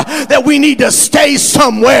somewhere, that we need to stay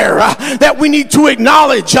somewhere, that we need to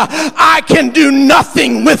acknowledge I can do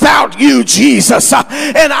nothing without you, Jesus,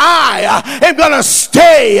 and I am going to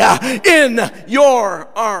stay in your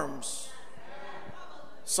arms.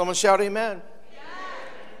 Someone shout amen.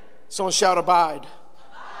 Someone shout abide.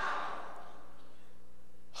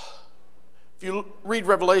 If you read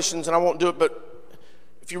Revelations, and I won't do it, but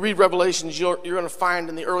if you read Revelations, you're going to find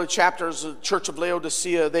in the early chapters of the church of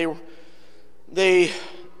Laodicea, they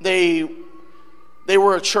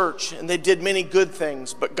were a church and they did many good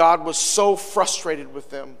things, but God was so frustrated with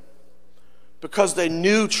them because they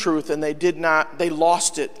knew truth and they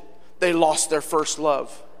lost it. They lost their first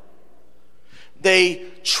love. They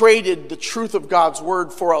traded the truth of God's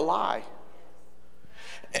word for a lie.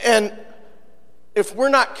 And if we're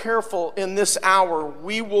not careful in this hour,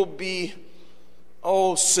 we will be,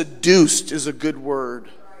 seduced is a good word.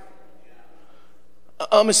 I'm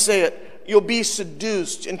going to say it. You'll be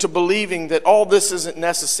seduced into believing that all this isn't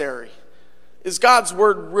necessary. Is God's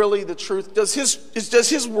word really the truth? Does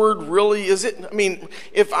his word really, is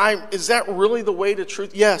that really the way to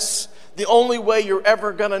truth? Yes. The only way you're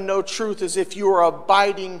ever going to know truth is if you are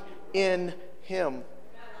abiding in him.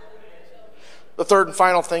 The third and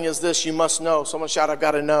final thing is this: you must know. Someone shout, I've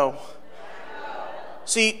got to know.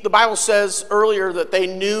 See, the Bible says earlier that they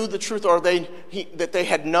knew the truth, or that they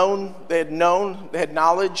had knowledge.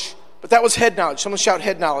 But that was head knowledge. Someone shout,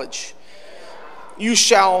 head knowledge. You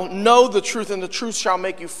shall know the truth, and the truth shall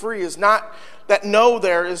make you free. Is not that know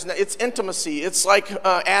there is, it's intimacy. It's like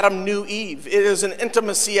Adam knew Eve. It is an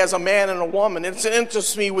intimacy as a man and a woman. It's an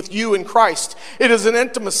intimacy with you in Christ. It is an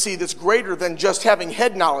intimacy that's greater than just having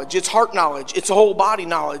head knowledge. It's heart knowledge. It's whole body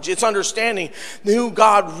knowledge. It's understanding who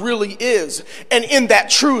God really is. And in that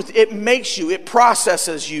truth, it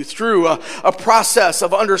processes you through a process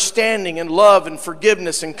of understanding and love and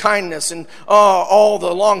forgiveness and kindness and all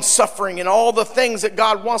the long suffering and all the things that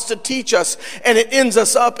God wants to teach us. And it ends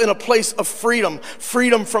us up in a place of freedom.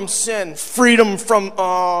 Freedom from sin. Freedom from,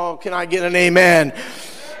 can I get an amen?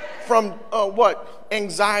 From what?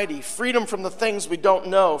 Anxiety. Freedom from the things we don't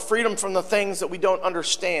know. Freedom from the things that we don't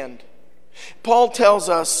understand. Paul tells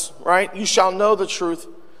us, right? You shall know the truth.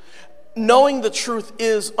 Knowing the truth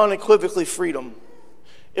is unequivocally freedom.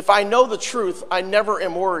 If I know the truth, I never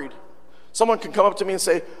am worried. Someone can come up to me and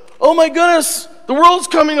say, oh my goodness, the world's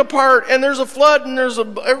coming apart and there's a flood and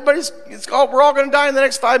we're all going to die in the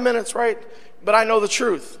next 5 minutes, right? But I know the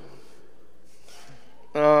truth.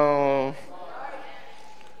 So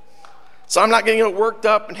I'm not getting worked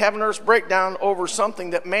up and have a nervous breakdown over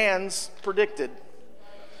something that man's predicted.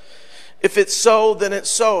 If it's so, then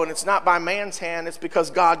it's so. And it's not by man's hand, it's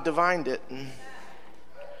because God divined it.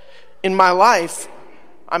 In my life,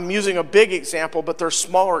 I'm using a big example, but there's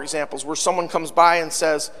smaller examples where someone comes by and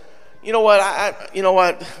says, you know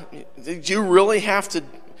what, did you really have to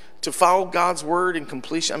follow God's word in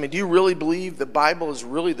completion? Do you really believe the Bible is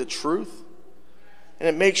really the truth? And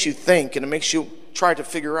it makes you think, and it makes you try to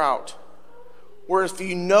figure out. Whereas if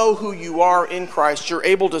you know who you are in Christ, you're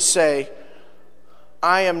able to say,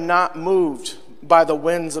 I am not moved by the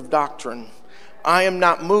winds of doctrine. I am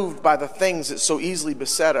not moved by the things that so easily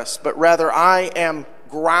beset us, but rather I am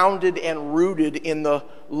grounded and rooted in the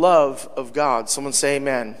love of God. Someone say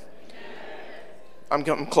amen.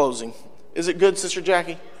 I'm closing. Is it good, Sister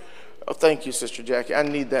Jackie? Oh, thank you, Sister Jackie. I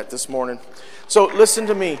need that this morning. So listen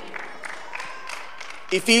to me.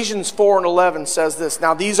 Ephesians 4:11 says this: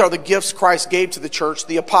 now these are the gifts Christ gave to the church,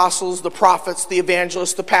 the apostles, the prophets, the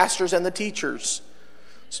evangelists, the pastors, and the teachers.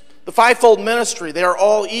 The fivefold ministry, they are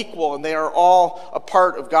all equal, and they are all a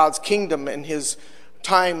part of God's kingdom and his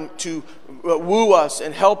time to woo us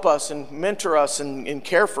and help us and mentor us and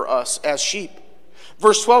care for us as sheep.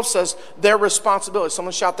 Verse 12 says their responsibility.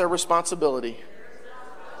 Someone shout their responsibility.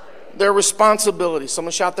 Their responsibility.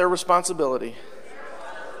 Someone shout their responsibility.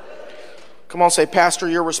 Come on, say, Pastor,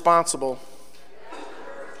 you're responsible.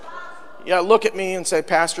 Yeah, look at me and say,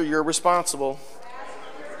 Pastor, you're responsible.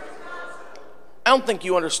 I don't think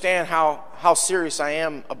you understand how serious I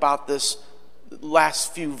am about this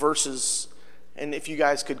last few verses. And if you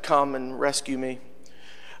guys could come and rescue me.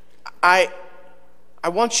 I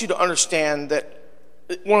want you to understand that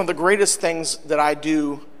one of the greatest things that I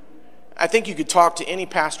do, I think you could talk to any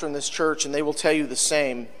pastor in this church and they will tell you the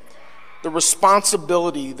same. The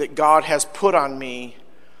responsibility that God has put on me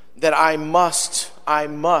that I must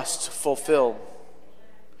fulfill.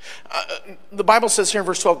 The Bible says here in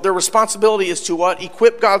verse 12, their responsibility is to what?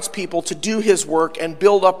 Equip God's people to do his work and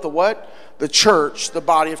build up the what? The church, the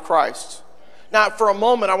body of Christ. Now, for a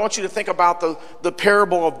moment, I want you to think about the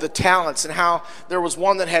parable of the talents and how there was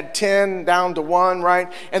one that had 10 down to 1, right?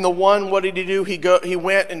 And the one, what did he do? He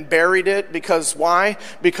went and buried it because why?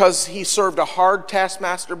 Because he served a hard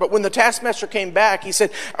taskmaster. But when the taskmaster came back, he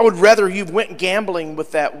said, I would rather you went gambling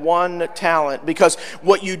with that one talent because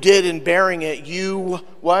what you did in burying it,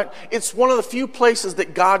 what? It's one of the few places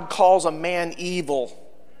that God calls a man evil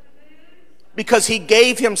because he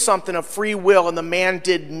gave him something of free will and the man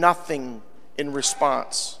did nothing in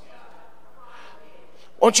response.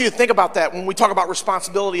 I want you to think about that when we talk about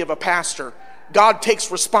responsibility of a pastor. God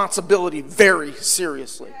takes responsibility very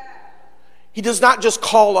seriously. He does not just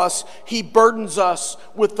call us, he burdens us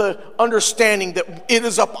with the understanding that it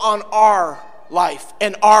is upon our life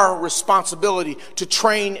and our responsibility to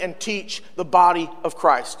train and teach the body of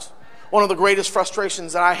Christ. One of the greatest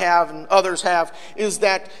frustrations that I have and others have is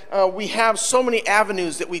that we have so many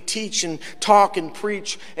avenues that we teach and talk and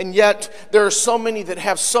preach, and yet there are so many that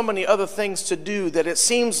have so many other things to do that it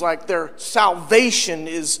seems like their salvation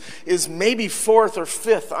is maybe fourth or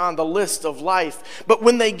fifth on the list of life. But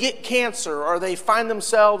when they get cancer or they find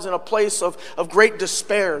themselves in a place of great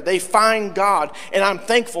despair, they find God, and I'm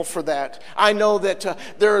thankful for that. I know that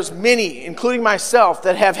there's many, including myself,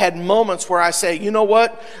 that have had moments where I say, you know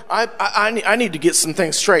what, I need to get some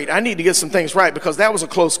things straight. I need to get some things right, because that was a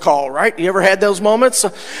close call, right? You ever had those moments?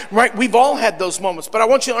 Right? We've all had those moments. But I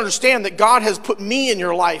want you to understand that God has put me in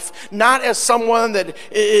your life, not as someone that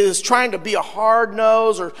is trying to be a hard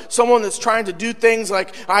nose or someone that's trying to do things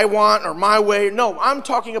like I want or my way. No, I'm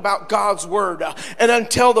talking about God's word. And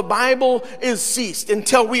until the Bible is ceased,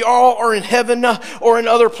 until we all are in heaven or in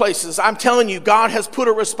other places, I'm telling you, God has put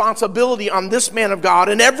a responsibility on this man of God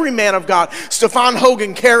and every man of God. Stefan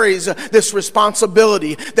Hogan carries this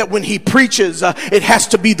responsibility that when he preaches, it has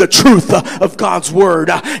to be the truth of God's word.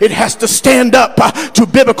 It has to stand up to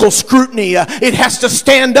biblical scrutiny. It has to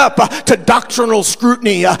stand up to doctrinal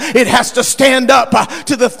scrutiny. It has to stand up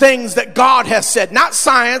to the things that God has said. Not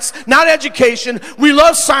science, not education. We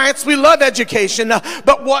love science, we love education,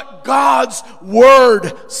 but what God's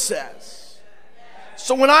word says.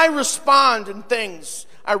 So when I respond in things,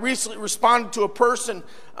 I recently responded to a person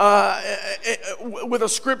with a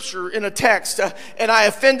scripture in a text, and I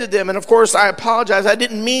offended them. And of course, I apologize. I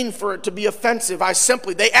didn't mean for it to be offensive.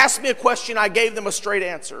 They asked me a question. I gave them a straight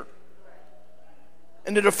answer.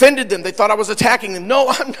 And it offended them. They thought I was attacking them. No,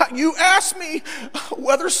 I'm not. You asked me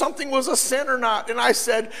whether something was a sin or not. And I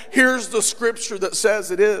said, here's the scripture that says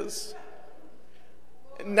it is.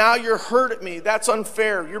 Now you're hurt at me. That's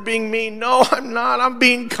unfair. You're being mean. No, I'm not. I'm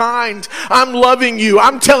being kind. I'm loving you.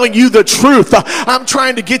 I'm telling you the truth. I'm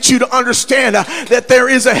trying to get you to understand that there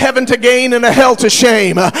is a heaven to gain and a hell to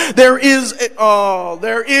shame. There is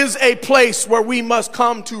a place where we must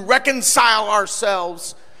come to reconcile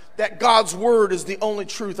ourselves, that God's word is the only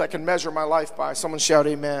truth I can measure my life by. Someone shout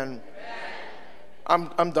amen.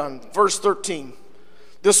 I'm done. Verse 13.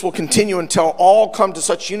 This will continue until all come to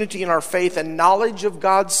such unity in our faith and knowledge of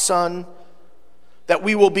God's Son, that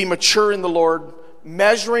we will be mature in the Lord,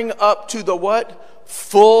 measuring up to the what?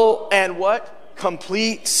 Full and what?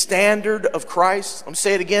 Complete standard of Christ. I'm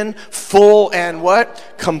saying it again. Full and what?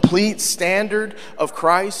 Complete standard of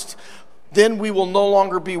Christ. Then we will no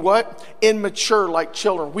longer be what? Immature like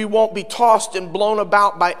children. We won't be tossed and blown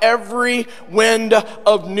about by every wind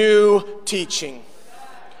of new teaching.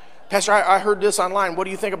 Pastor, I heard this online. What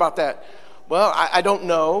do you think about that? Well, I don't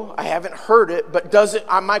know. I haven't heard it, but does it?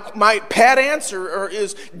 My pat answer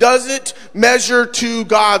is, does it measure to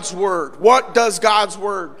God's word? What does God's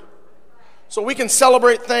word? So we can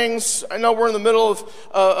celebrate things. I know we're in the middle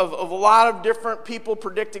of a lot of different people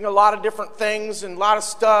predicting a lot of different things and a lot of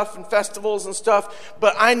stuff and festivals and stuff,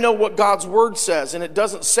 but I know what God's word says, and it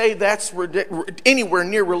doesn't say that's anywhere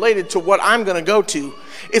near related to what I'm going to go to.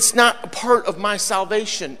 It's not a part of my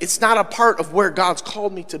salvation. It's not a part of where God's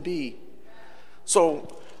called me to be.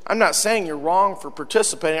 So I'm not saying you're wrong for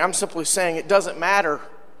participating. I'm simply saying it doesn't matter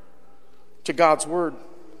to God's word.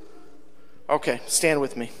 Okay, stand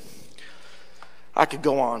with me. I could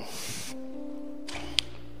go on.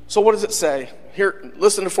 So what does it say? Here,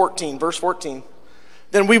 listen to 14, verse 14.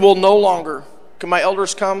 Then we will no longer, can my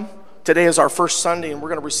elders come? Today is our first Sunday, and we're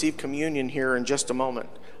going to receive communion here in just a moment.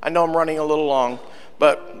 I know I'm running a little long,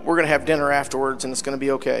 but we're going to have dinner afterwards, and it's going to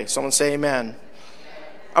be okay. Someone say amen.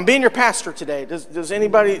 I'm being your pastor today. Does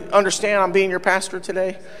anybody understand I'm being your pastor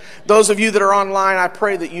today? Those of you that are online, I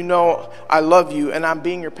pray that you know I love you, and I'm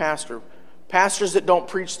being your pastor. Pastors that don't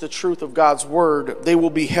preach the truth of God's word, they will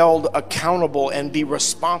be held accountable and be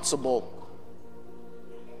responsible.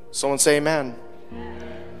 Someone say amen.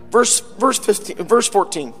 Verse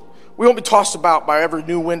 14. We won't be tossed about by every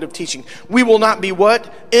new wind of teaching. We will not be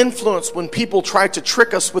what? Influenced when people try to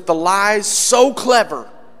trick us with the lies so clever.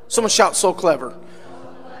 Someone shout, so clever.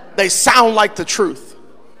 They sound like the truth.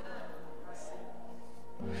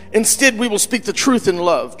 Instead, we will speak the truth in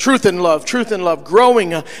love, truth in love, truth in love,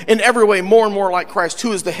 growing in every way more and more like Christ,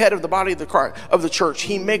 who is the head of the body of the church.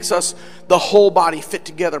 He makes us, the whole body, fit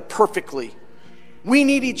together perfectly. We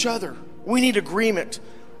need each other. We need agreement.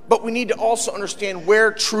 But we need to also understand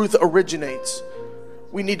where truth originates.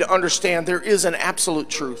 We need to understand there is an absolute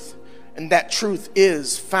truth, and that truth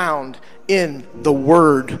is found in the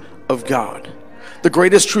Word of God. The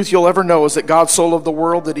greatest truth you'll ever know is that God so loved the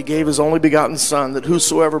world that he gave his only begotten Son, that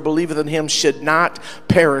whosoever believeth in him should not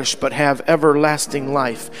perish but have everlasting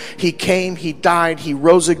life. He came, he died, he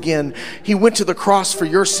rose again. He went to the cross for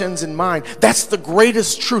your sins and mine. That's the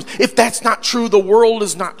greatest truth. If that's not true, the world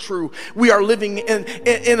is not true. We are living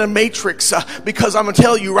in a matrix because I'm going to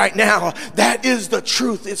tell you right now, that is the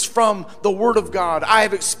truth. It's from the Word of God. I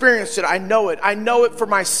have experienced it. I know it. I know it for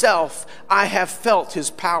myself. I have felt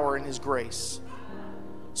his power and his grace.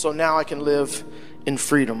 So now I can live in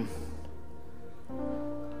freedom.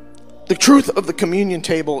 The truth of the communion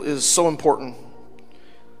table is so important.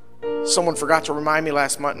 Someone forgot to remind me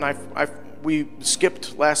last month, and we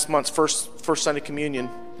skipped last month's first Sunday communion.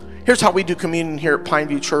 Here's how we do communion here at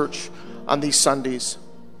Pineview Church on these Sundays.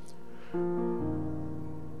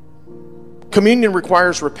 Communion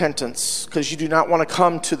requires repentance because you do not want to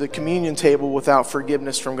come to the communion table without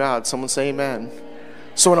forgiveness from God. Someone say amen.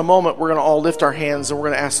 So in a moment, we're going to all lift our hands and we're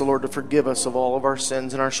going to ask the Lord to forgive us of all of our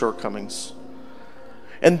sins and our shortcomings.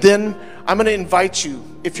 And then I'm going to invite you,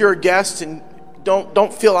 if you're a guest and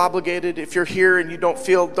don't feel obligated. If you're here and you don't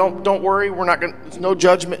feel, don't worry. There's no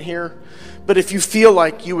judgment here. But if you feel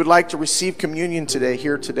like you would like to receive communion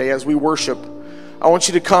today as we worship, I want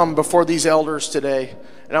you to come before these elders today,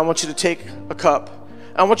 and I want you to take a cup.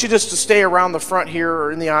 I want you just to stay around the front here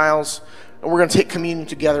or in the aisles, and we're going to take communion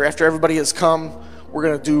together. After everybody has come, we're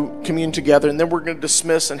going to do communion together, and then we're going to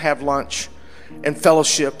dismiss and have lunch and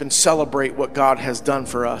fellowship and celebrate what God has done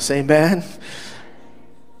for us. Amen?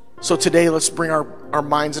 So today, let's bring our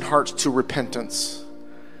minds and hearts to repentance.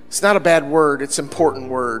 It's not a bad word. It's an important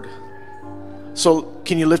word. So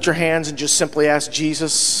can you lift your hands and just simply ask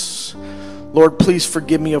Jesus, Lord, please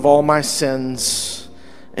forgive me of all my sins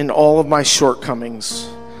and all of my shortcomings.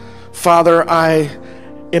 Father, I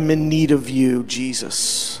am in need of you,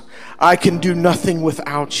 Jesus. I can do nothing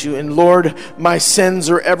without you. And Lord, my sins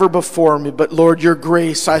are ever before me. But Lord, your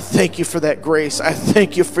grace, I thank you for that grace. I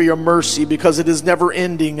thank you for your mercy because it is never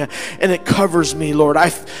ending and it covers me, Lord. I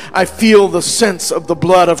feel the sense of the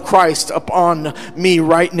blood of Christ upon me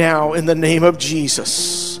right now in the name of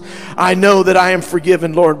Jesus. I know that I am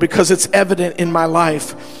forgiven, Lord, because it's evident in my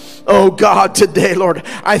life. Oh God, today, Lord,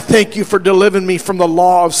 I thank you for delivering me from the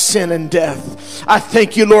law of sin and death. I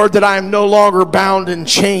thank you, Lord, that I am no longer bound in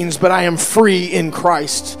chains, but I am free in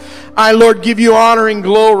Christ. I, Lord, give you honor and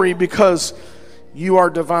glory because you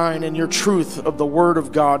are divine and your truth of the Word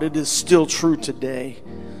of God, it is still true today.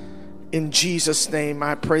 In Jesus' name,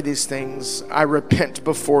 I pray these things. I repent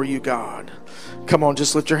before you, God. Come on,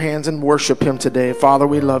 just lift your hands and worship him today. Father,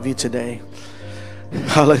 we love you today.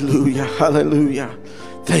 Hallelujah, hallelujah.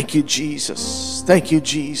 Thank you, Jesus. Thank you,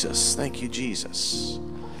 Jesus. Thank you, Jesus.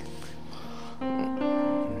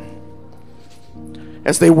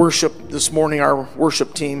 As they worship this morning, our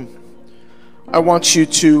worship team, I want you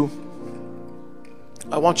to,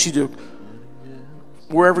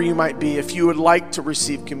 wherever you might be, if you would like to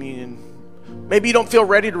receive communion, maybe you don't feel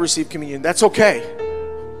ready to receive communion, that's okay.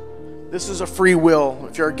 This is a free will.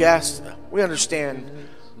 If you're a guest, we understand.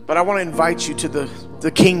 But I want to invite you to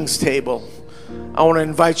the King's table. I want to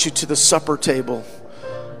invite you to the supper table.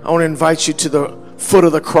 I want to invite you to the foot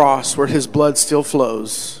of the cross where his blood still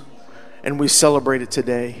flows. And we celebrate it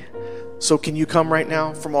today. So can you come right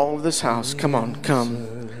now from all of this house? Come on,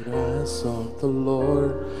 come. I sought the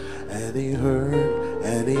Lord, and he heard,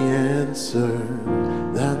 and he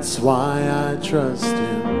answered. That's why I trust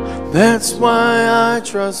him. That's why I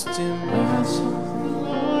trust him. I sought the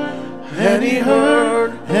Lord, and he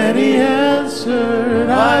heard, and he answered.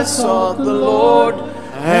 I sought the Lord,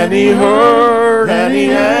 and he heard, and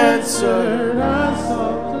he answered. I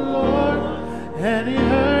sought the Lord, and he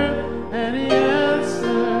heard, and he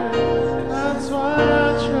answered. That's why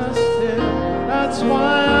I trust him. That's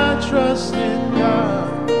why I trust in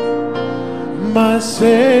God, my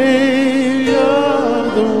Savior,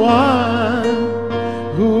 the one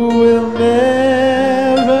who will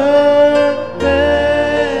never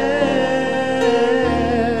fail.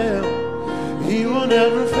 He will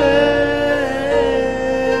never fail.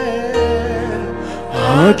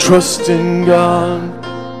 I trust in God,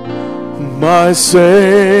 my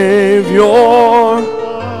Savior,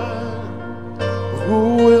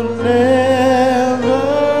 who will never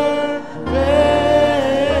fail.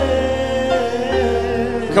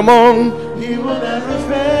 Come on. He will never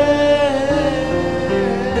fail.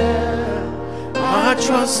 I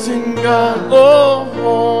trust in God,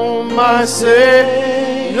 oh my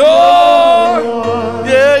Savior,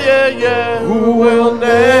 yeah, who will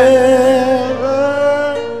never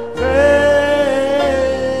fail.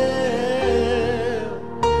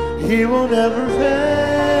 He will never fail.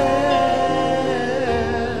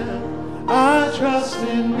 I trust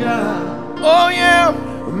in God, Oh, yeah.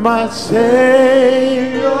 my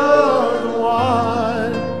Savior, the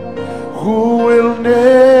one who will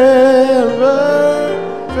never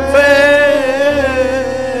fail.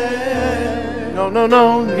 No.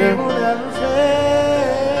 He will never fail.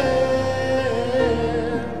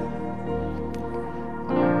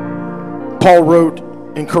 Paul wrote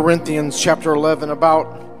in Corinthians chapter 11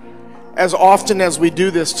 about as often as we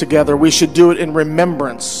do this together, we should do it in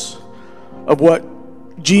remembrance of what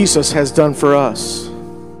Jesus has done for us.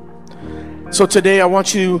 So today I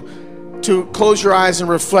want you to close your eyes and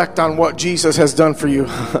reflect on what Jesus has done for you.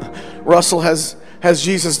 Russell, has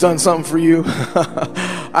Jesus done something for you?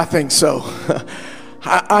 I think so.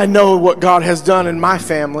 I know what God has done in my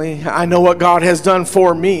family. I know what God has done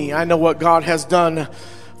for me. I know what God has done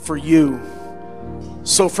for you.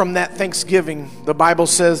 So from that Thanksgiving, the Bible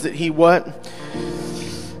says that He what?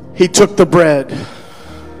 He took the bread.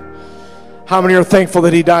 How many are thankful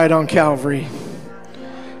that He died on Calvary?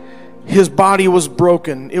 His body was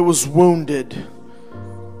broken. It was wounded.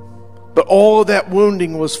 But all of that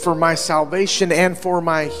wounding was for my salvation and for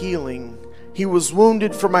my healing. He was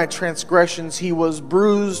wounded for my transgressions. He was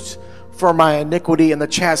bruised for my iniquity, and the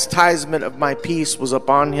chastisement of my peace was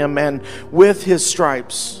upon Him. And with His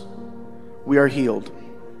stripes, we are healed.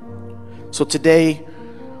 So today,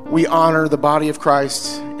 we honor the body of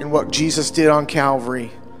Christ and what Jesus did on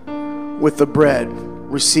Calvary with the bread.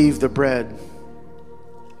 Receive the bread.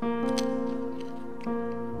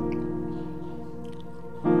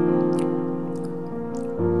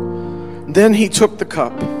 Then He took the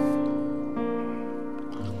cup.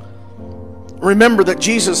 Remember that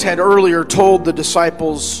Jesus had earlier told the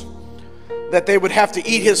disciples that they would have to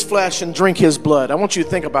eat His flesh and drink His blood. I want you to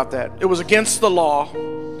think about that. It was against the law.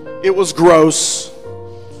 It was gross.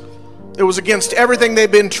 It was against everything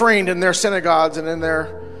they'd been trained in their synagogues and in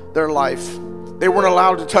their life. They weren't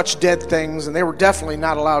allowed to touch dead things, and they were definitely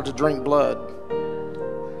not allowed to drink blood.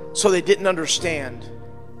 So they didn't understand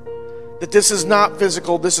that this is not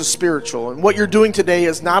physical, this is spiritual. And what you're doing today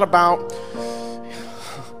is not about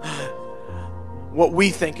what we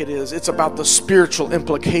think it is. It's about the spiritual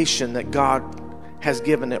implication that God has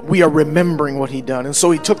given it. We are remembering what He done. And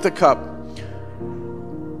so He took the cup.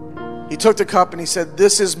 He took the cup and He said,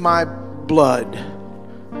 "This is my blood."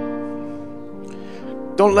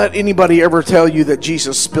 Don't let anybody ever tell you that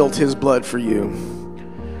Jesus spilled His blood for you.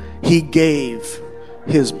 He gave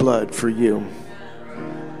His blood for you.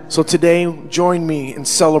 So today, join me in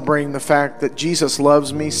celebrating the fact that Jesus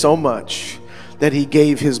loves me so much that He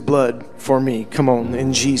gave His blood for me. Come on,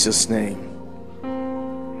 in Jesus' name.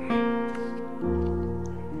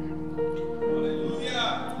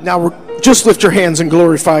 Now, just lift your hands and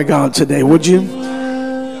glorify God today, would you?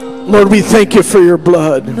 Lord, we thank You for Your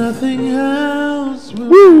blood. Nothing else will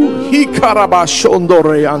Woo! I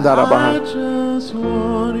just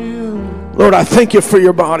want You. Lord, I thank You for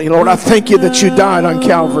Your body. Lord, I thank You that You died on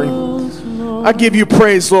Calvary. I give You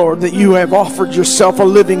praise, Lord, that You have offered Yourself a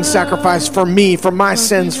living sacrifice for me, for my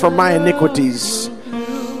sins, for my iniquities.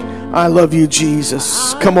 I love You,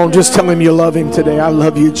 Jesus. Come on, just tell Him you love Him today. I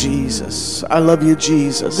love You, Jesus. I love You,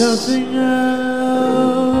 Jesus.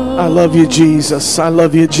 I love You, Jesus. I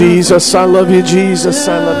love You, Jesus. I love You, Jesus.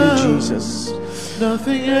 I love You, Jesus.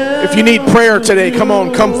 If you need prayer today, come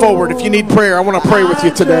on, come forward. If you need prayer, I want to pray with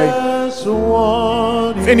you today.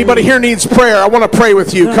 If anybody here needs prayer, I want to pray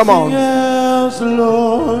with you. Come on. Yeah.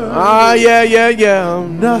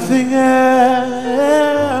 Nothing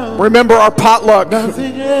else. Remember our potluck.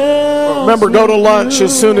 Remember, go to lunch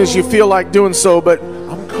as soon as you feel like doing so, but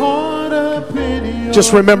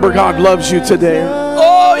just remember God loves you today.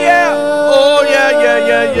 Oh yeah.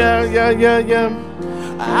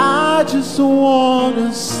 I just want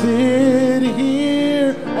to sit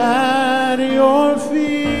here at Your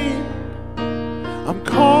feet.